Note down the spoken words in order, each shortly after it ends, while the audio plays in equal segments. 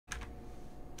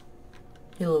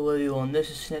Hello everyone, this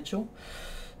is Snitchel,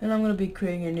 and I'm going to be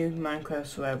creating a new Minecraft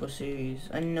survival series.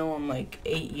 I know I'm like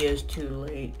 8 years too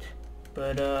late,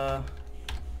 but how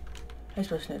do you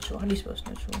spell Snitchel? How do you spell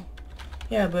Snitchel?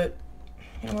 Yeah, but,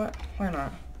 you know what, why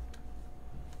not?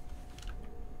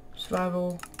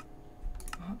 Survival,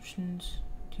 options,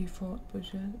 default,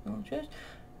 budget, options.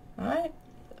 Alright,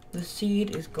 the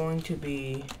seed is going to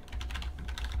be,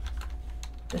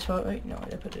 this part right? No,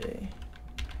 I put it A.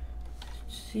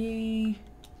 C,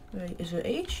 right, is it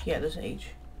H? Yeah, there's an H.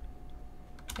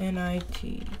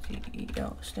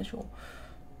 N-I-T-T-E-L, Snitchel.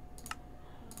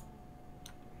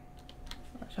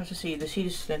 So I have to see, the seed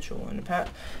is Snitchel, and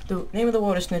the name of the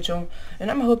world is Snitchel, and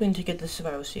I'm hoping to get this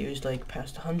survival series like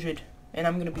past 100, and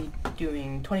I'm gonna be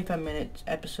doing 25-minute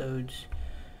episodes,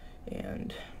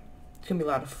 and it's gonna be a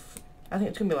lot of, I think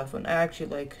it's gonna be a lot of fun. I actually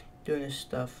like doing this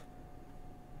stuff.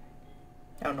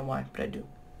 I don't know why, but I do.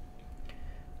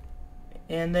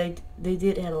 And they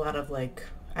did add a lot of, like,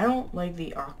 I don't like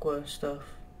the aqua stuff,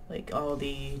 like all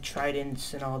the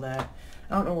tridents and all that.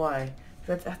 I don't know why,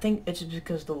 but I think it's just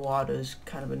because the water is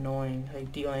kind of annoying,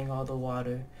 like dealing all the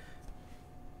water.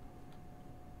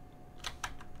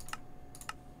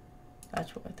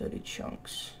 That's why 30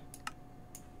 chunks.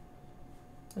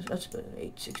 That's about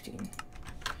 8, 16.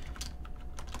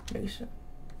 Makes sense.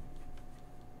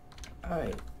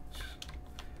 Alright.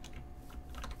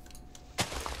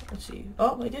 Let's see.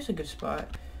 Oh, wait, there's a good spot.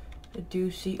 I do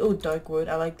see. Oh, dark wood.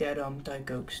 I like that dark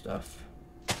oak stuff.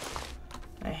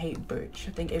 I hate birch.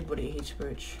 I think everybody hates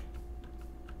birch.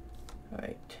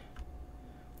 Alright.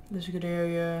 There's a good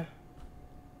area.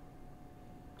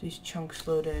 These chunks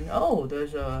load in. Oh,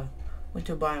 there's a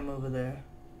winter biome over there.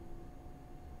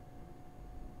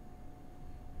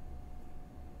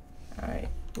 Alright.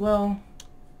 Well,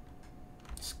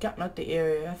 scouting out the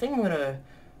area. I think I'm gonna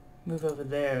move over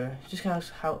there, just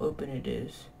how open it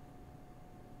is.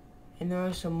 And there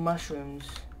are some mushrooms,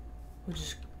 which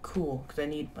is cool because I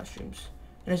need mushrooms.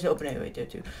 And there's an open area right there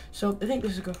too. So I think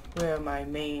this is where my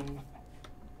main,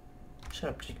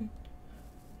 shut up chicken.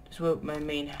 This is where my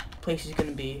main place is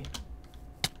gonna be.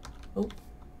 Oh,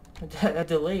 I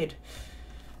delayed.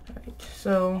 Alright,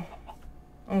 so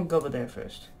I'm gonna go over there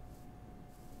first.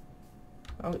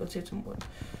 Oh, let's get some wood.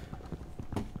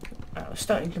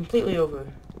 Starting completely over.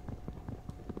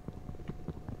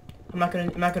 I'm not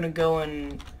gonna go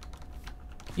and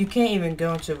you can't even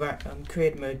go into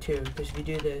create mode too, because if you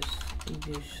do this, you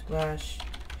do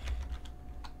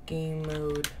 / game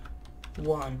mode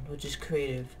 1, which is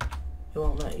creative, it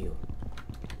won't let you.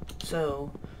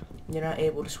 So you're not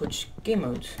able to switch game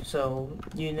modes. So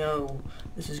you know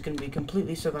this is gonna be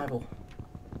completely survival.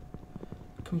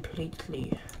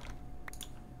 Completely.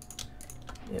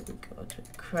 There we go. To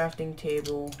the crafting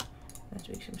table. Let's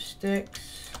make some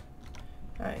sticks.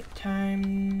 Alright,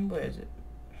 time, where is it?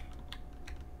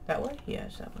 That way?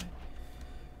 Yes, that way.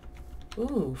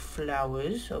 Ooh,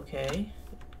 flowers, okay.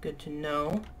 Good to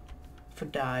know. For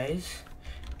dyes.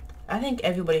 I think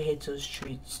everybody hates those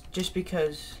trees, just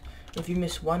because if you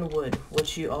miss one wood,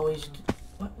 which you always do,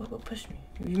 what pushed me?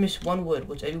 If you miss one wood,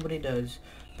 which everybody does,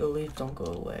 the leaves don't go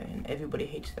away, and everybody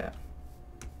hates that.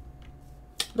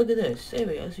 Look at this, there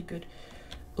we go, that's a good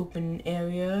open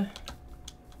area.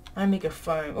 I make a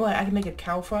farm. Oh, I can make a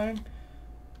cow farm.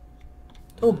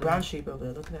 Oh, brown sheep over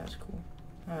there. Look at that. That's cool.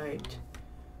 Alright.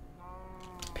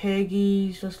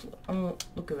 Piggies. I'm gonna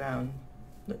look around.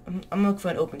 I'm looking for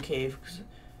an open cave, because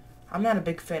I'm not a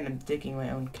big fan of digging my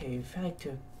own cave. I like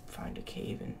to find a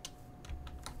cave and...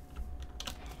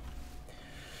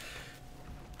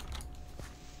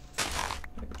 There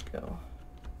we go.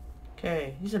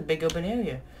 Okay. This is a big open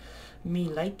area. Me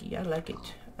likey. I like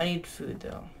it. I need food,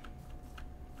 though.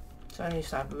 So I need to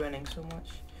stop running so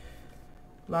much.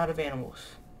 A lot of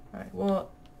animals. Alright,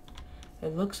 well,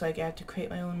 it looks like I have to create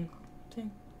my own thing.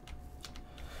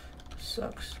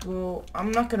 Sucks. Well,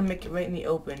 I'm not going to make it right in the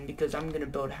open because I'm going to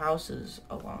build houses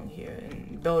along here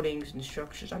and buildings and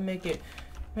structures. I make it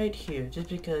right here just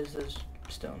because there's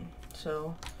stone.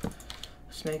 So,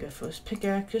 let's make a first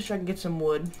pickaxe just so I can get some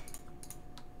wood.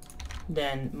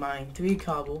 Then mine 3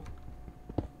 cobble.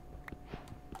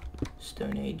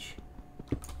 Stone Age.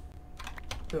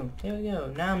 Boom. There we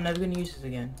go. Now I'm never gonna use this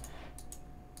again.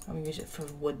 I'm gonna use it for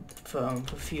wood, for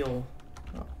fuel.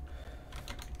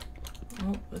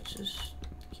 Oh, let's just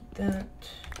keep that.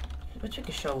 Let's take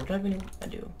a shovel. Do I have any? I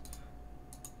do.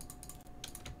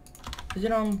 Is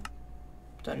it on? Is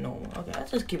that normal? Okay,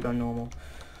 let's just keep it on normal.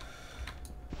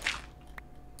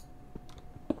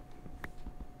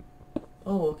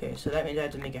 Oh, okay. So that means I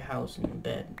have to make a house and a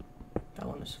bed if I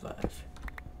want to survive.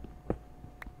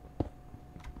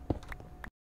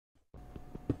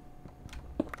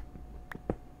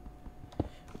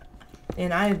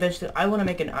 And I want to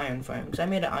make an iron farm, because I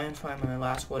made an iron farm in the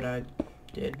last what I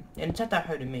did. And it's not that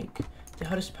hard to make. The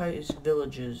hardest part is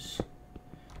villages.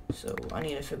 So I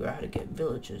need to figure out how to get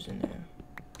villages in there.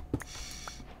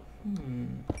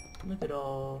 Look at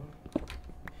all.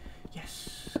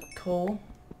 Yes. Coal.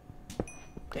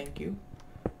 Thank you.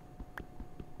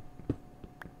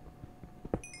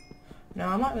 Now,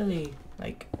 I'm not really,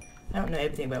 like, I don't know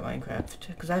everything about Minecraft,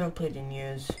 because I haven't played in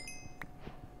years.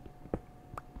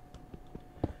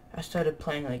 I started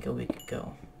playing like a week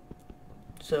ago.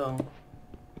 So,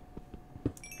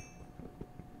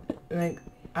 like,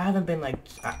 I haven't been, like,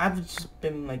 I've just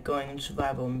been, like, going in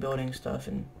survival and building stuff,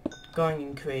 and going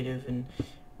in creative, and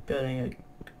building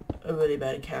a really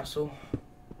bad castle.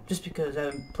 Just because I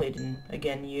haven't played in,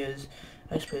 again, years.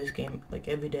 I just play this game, like,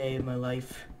 every day of my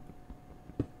life.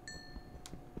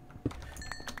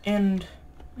 And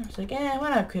I was like, why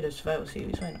not create a survival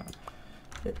series? Why not?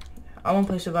 But I want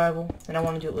to play survival, and I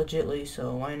want to do it legitly,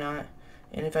 so why not?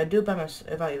 And if I do it by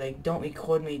myself, if I, like, don't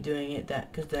record me doing it,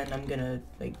 because then I'm gonna,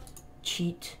 like,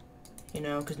 cheat, you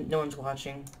know, because no one's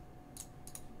watching.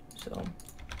 So,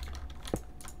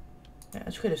 yeah,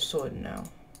 let's create a sword now,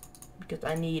 because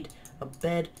I need a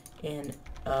bed and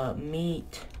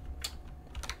meat.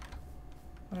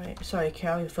 Alright, sorry,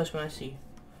 Cal, you're the first one I see.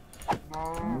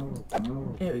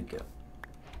 There we go.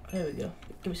 There we go.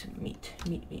 Give me some meat.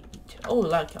 Meat. Oh, a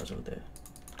lot of cows over there.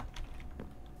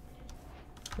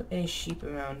 Any sheep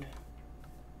around?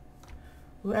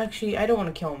 Well, actually, I don't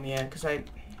want to kill them yet, because I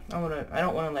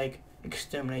don't want to, like,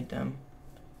 exterminate them.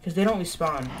 Because they don't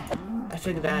respawn. I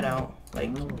figured that out,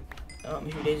 like, a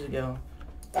few days ago.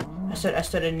 I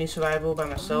started a new survival by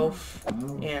myself,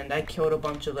 and I killed a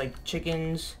bunch of, like,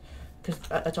 chickens, because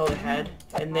that's all they had,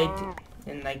 and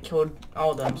I killed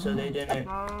all of them, so they didn't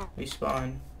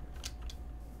respawn.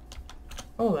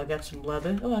 Oh, I got some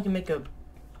leather. Oh, I can make a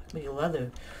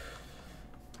leather.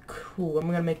 Cool, I'm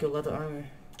gonna make a leather armor.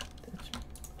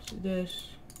 Let's do this.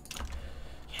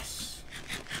 Yes.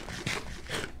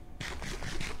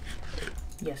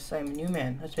 Yes, I'm a new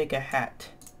man. Let's make a hat.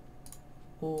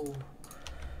 Ooh.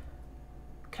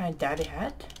 Can I dye the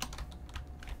hat?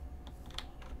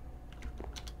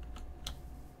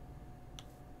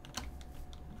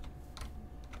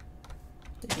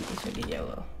 It's gonna be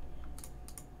yellow.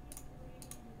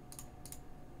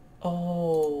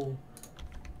 Oh.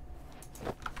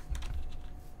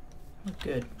 Looks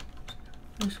good.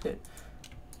 Looks good.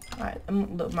 Alright, I'm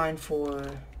gonna look mine for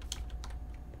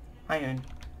iron.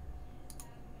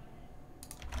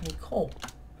 I need coal.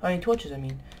 I need torches, I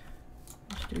mean.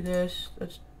 Let's do this.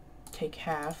 Let's take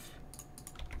half.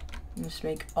 Let's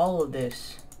make all of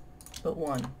this but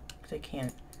one, because I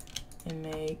can't. And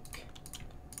make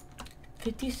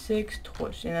 56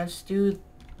 torch. And let's do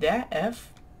that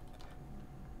F.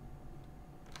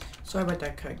 Sorry about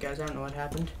that cut, guys. I don't know what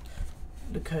happened.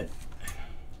 The cut.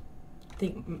 I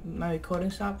think my recording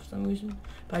stopped for some reason.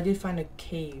 But I did find a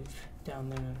cave down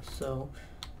there. So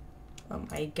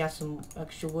I got some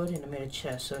extra wood and I made a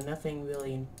chest. So nothing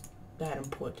really that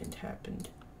important happened.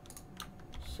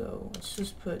 So let's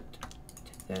just take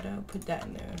that out. Put that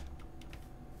in there.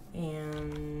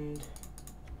 And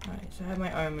alright, so I have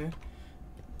my armor.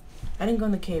 I didn't go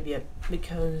in the cave yet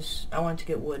because I wanted to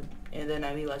get wood, and then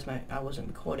I realized I wasn't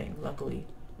recording, luckily.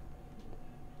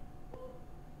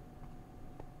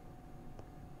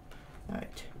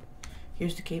 Alright,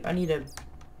 here's the cave. I need to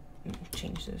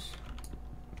change this.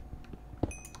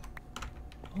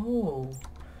 Oh,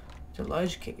 it's a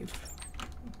large cave.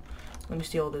 Let me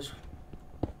steal this.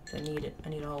 I need it. I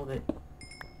need all of it.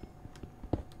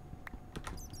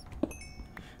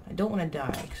 I don't want to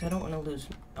die, because I don't want to lose.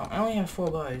 I only have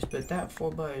 4 bars, but that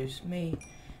 4 bars may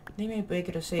break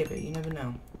it or save it. You never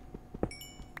know.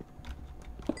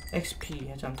 XP,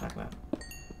 that's what I'm talking about.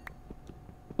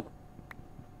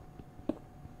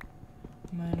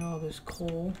 Mine all this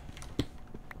coal.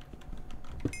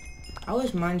 I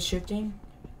was mind shifting.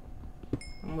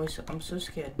 I'm so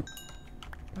scared.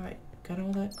 Alright, got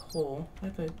all that coal. I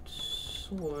have a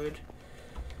sword.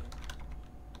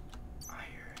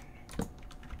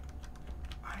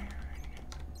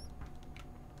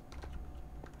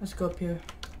 Let's go up here.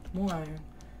 More iron.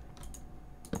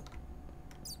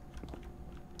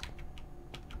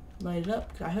 Light it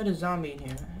up. I heard a zombie in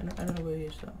here. I don't know where he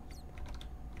is though.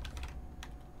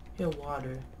 Hear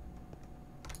water.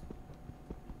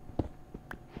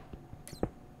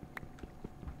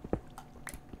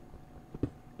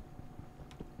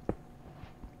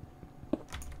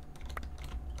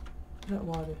 Is that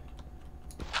water?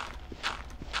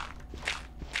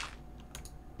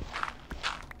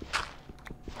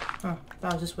 Huh,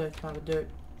 that was this way, found the dirt.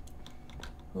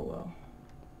 Oh well.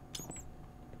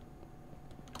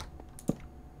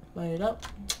 Light it up.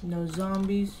 No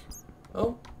zombies.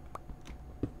 Oh.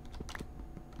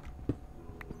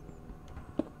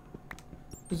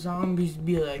 Zombies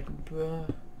be like, bruh.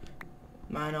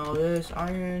 Mine all this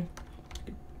iron.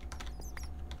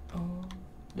 Oh,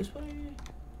 this way.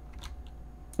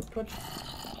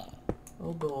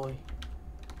 Oh boy.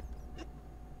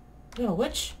 No,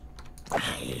 witch.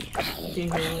 See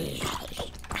her witch.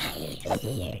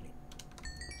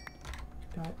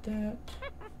 Got that.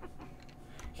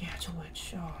 Yeah, it's a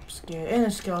witch. Oh, I'm scared. And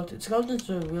a skeleton. Skeletons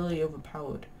are really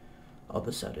overpowered all of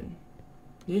a sudden.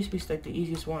 They used to be like the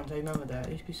easiest ones. I remember that.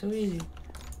 They used to be so easy.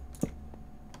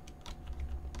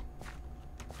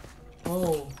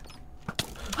 Oh.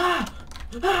 Ah!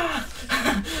 Ah!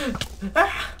 Ah!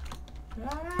 Ah!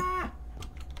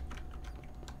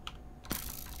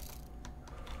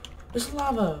 There's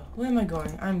lava. Where am I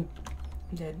going? I'm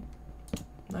dead.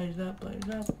 Light it up, light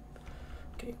it up.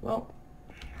 Okay, well,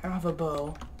 I don't have a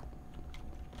bow.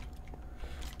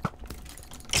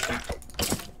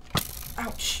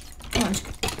 Ouch. Come on,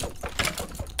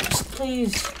 just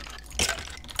please.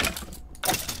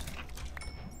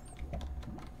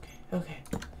 Okay.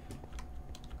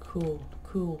 Cool,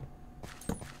 cool.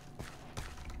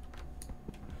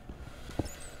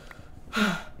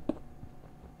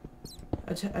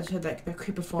 I just had that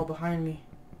creeper fall behind me.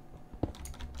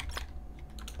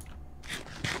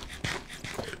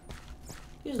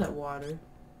 Here's that water.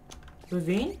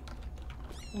 Ravine?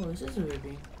 Oh, this is a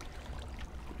ravine.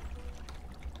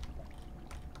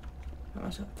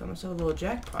 Found myself a little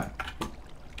jackpot.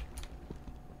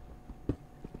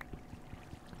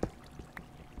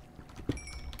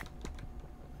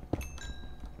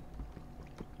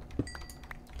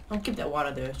 I'll keep that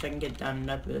water there so I can get down and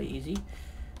up really easy.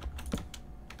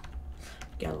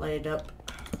 Gotta light it up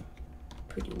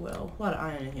pretty well. A lot of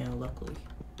iron in here, luckily.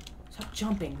 Stop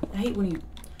jumping. I hate when you...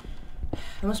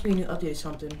 There must be a new update or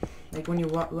something. Like when you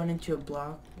run into a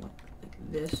block like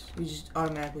this, you just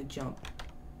automatically jump.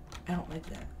 I don't like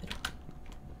that.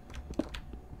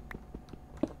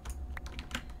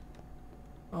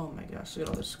 Oh my gosh, look at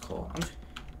all this coal.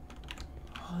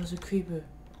 Oh, there's a creeper.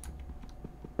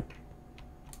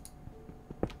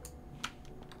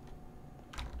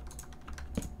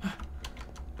 There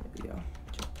we go.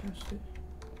 Jump past it.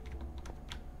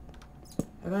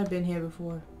 Have I been here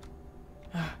before?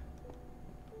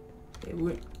 Okay,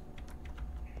 look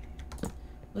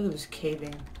at this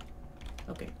caving.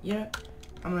 Okay, yeah.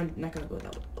 Not gonna go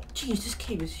that way. Oh, jeez, this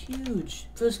cave is huge.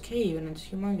 First cave and it's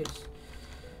humongous.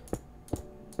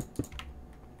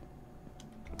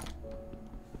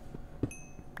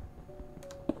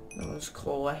 That was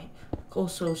coal.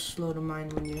 Coal's so slow to mine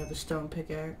when you have a stone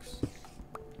pickaxe.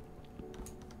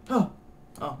 Oh!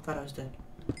 Oh, thought I was dead.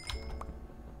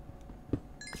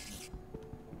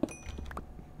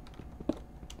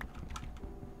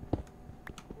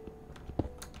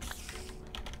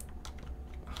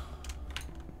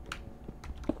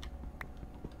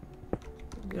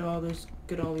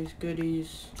 Get all these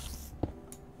goodies.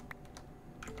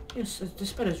 Yes,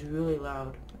 this bed is really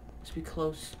loud. Let's be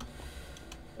close.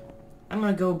 I'm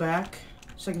gonna go back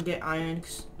so I can get iron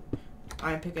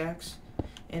pickaxe,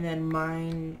 and then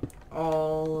mine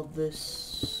all of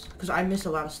this because I missed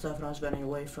a lot of stuff when I was running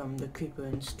away from the creeper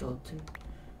and skeleton.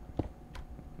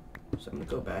 So I'm gonna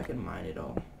go back and mine it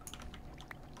all.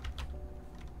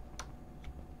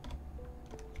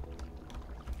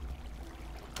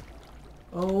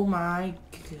 Oh my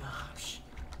gosh.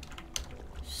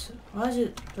 So, why is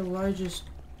it the largest?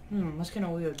 That's kind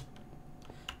of weird.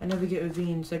 I never get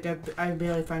ravines. Like, I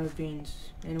barely find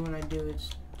ravines. And when I do,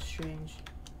 it's strange.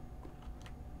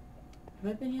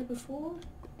 Have I been here before?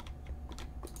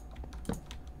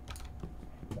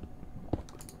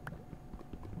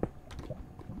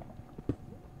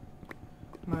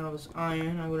 Mine all this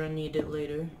iron. I'm gonna need it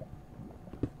later.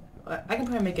 I can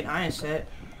probably make an iron set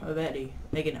already.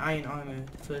 Make an iron armor.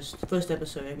 The first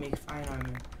episode I make iron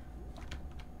armor.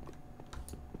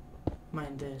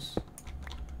 Mind this.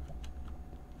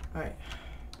 Alright.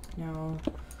 Now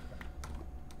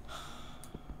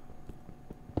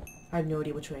I have no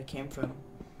idea which way I came from.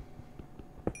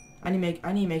 I need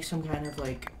to make some kind of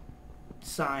like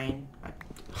sign.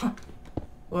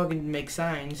 Or I can make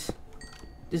signs.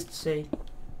 Just to say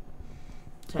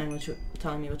telling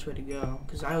me which way to go,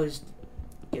 because I always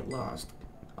get lost,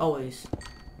 always.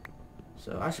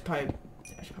 So I should probably do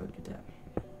that.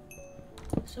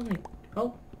 So many.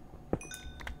 Oh.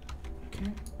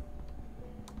 Okay.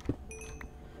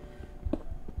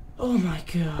 Oh my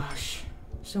gosh,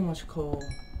 so much coal.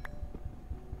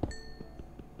 At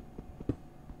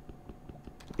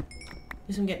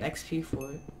least I'm getting XP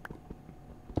for it.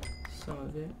 Some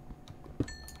of it.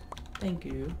 Thank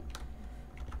you.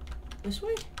 This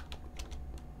way?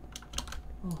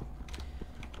 Oh.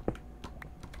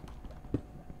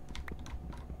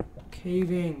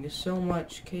 Caving. There's so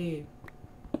much cave.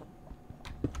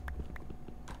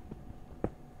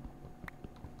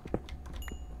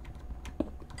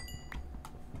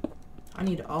 I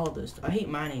need all of this. I hate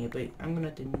mining it, but I'm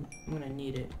gonna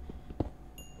need it.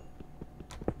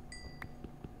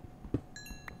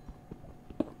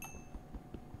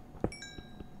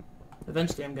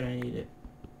 Eventually, I'm gonna need it,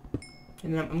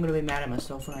 and then I'm gonna be mad at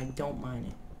myself when I don't mine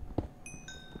it.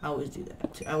 I always do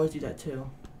that. I always do that too.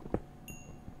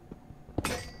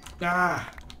 Ah,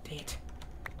 dang it.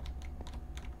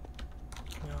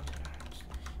 No,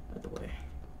 other way.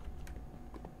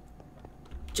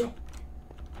 Jump.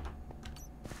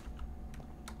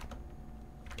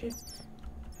 Okay.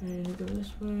 And go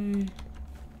this way.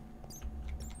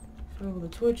 Follow the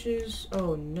twitches.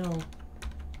 Oh no.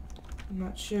 I'm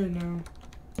not sure now.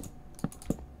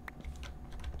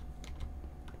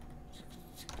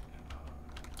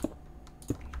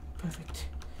 Perfect.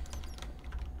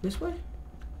 This way?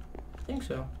 I think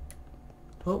so.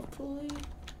 Hopefully.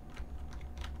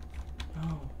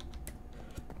 No.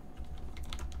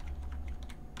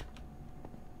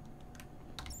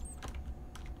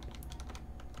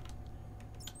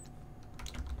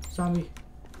 Zombie.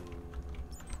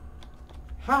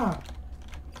 Ha!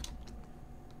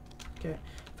 Okay,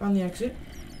 found the exit.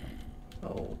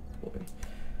 Oh boy.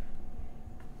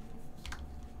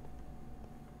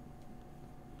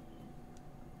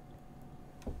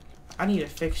 I need to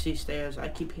fix these stairs. I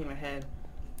keep hitting my head.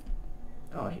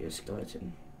 Oh, here's a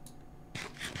skeleton.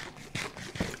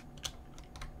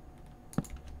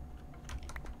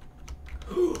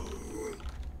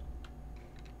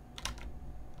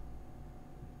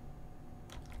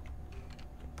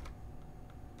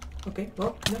 Okay,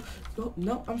 well,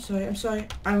 no, I'm sorry.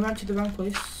 I ran to the wrong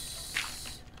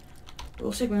place. It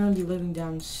looks like we're gonna be living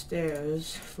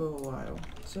downstairs for a while.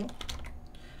 So, I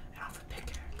have a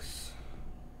pickaxe.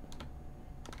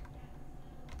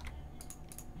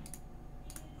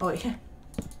 Oh, yeah.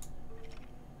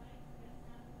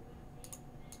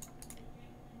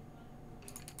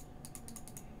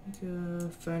 Like a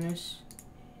furnace.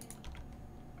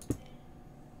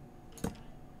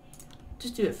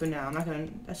 Just do it for now. I'm not gonna.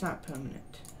 That's not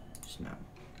permanent. Just now.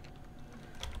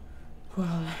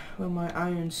 Well, when my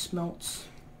iron smelts.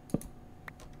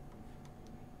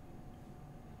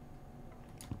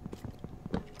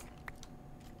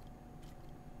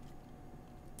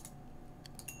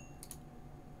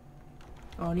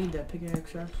 Oh, I need that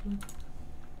pickaxe actually.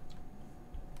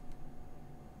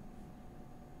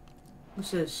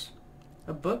 What's this?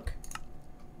 A book?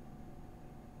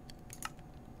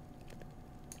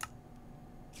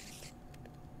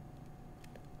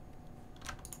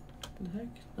 What the heck?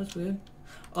 That's weird.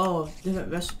 Oh,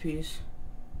 different recipes.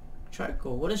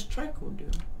 Charcoal. What does charcoal do?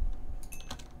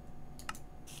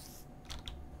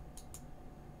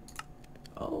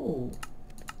 Oh.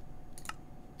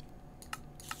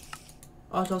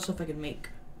 Oh, it's also if I can make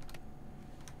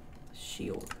a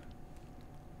shield.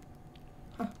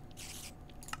 Huh.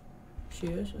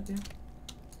 Shears, okay.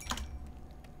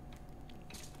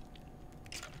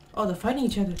 Oh, they're fighting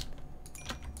each other.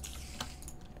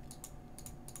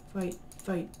 Fight,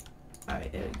 fight.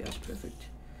 Alright, there we go, that's perfect.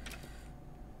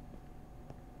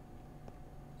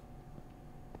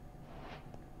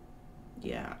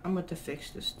 Yeah, I'm going to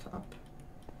fix this top.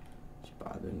 It's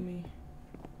bothering me.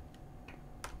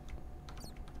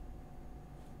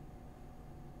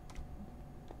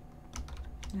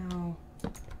 Now,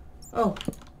 oh!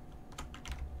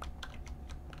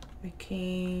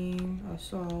 I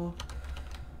saw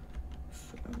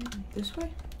from this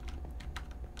way?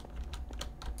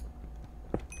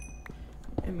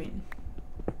 I mean,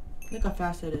 look how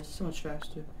fast it is. So much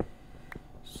faster.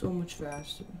 So much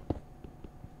faster.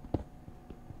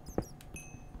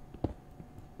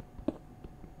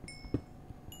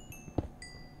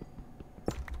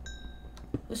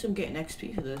 Unless I'm getting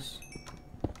XP for this.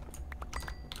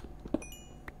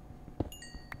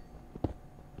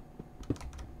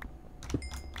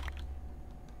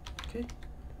 Okay.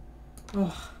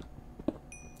 Oh.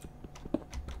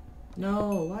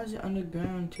 No, why is it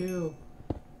underground too?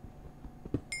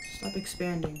 Stop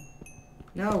expanding.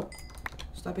 No.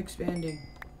 Stop expanding.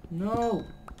 No.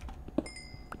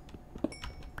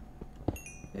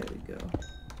 There we go.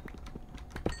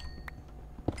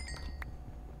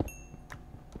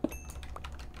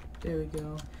 There we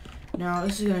go. Now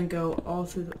this is gonna go all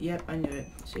through the. Yep, I knew it.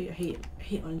 See, I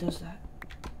hate when it does that.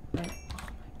 Right.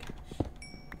 Oh my gosh.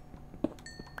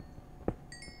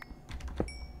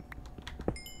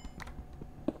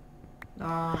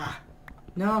 Ah.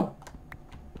 No.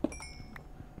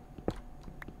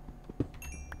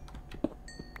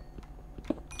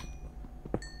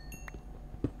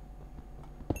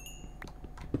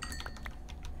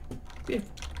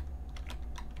 Beautiful.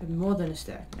 I have more than a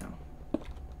stack now.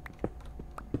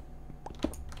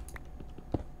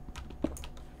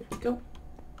 There we go.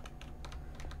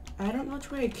 I don't know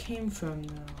which way it came from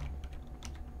though.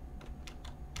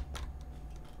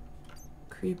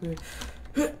 Creeper.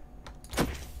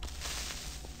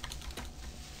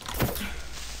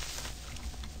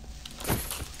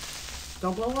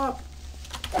 Don't blow up.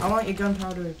 I want your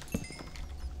gunpowder.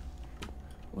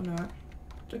 Or not.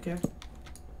 It's okay.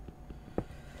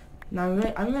 Now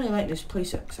I'm really like this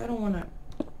playset because I don't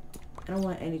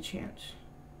want any chance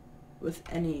with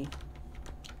any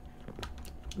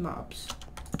mobs.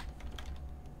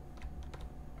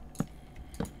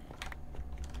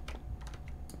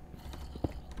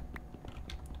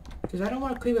 Because I don't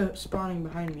want a creeper spawning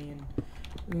behind me and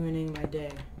ruining my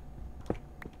day.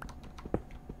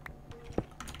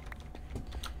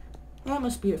 Well, that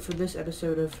must be it for this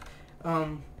episode of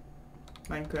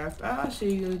Minecraft. I'll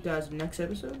see you guys in the next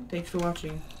episode. Thanks for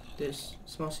watching this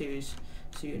small series.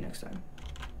 See you next time.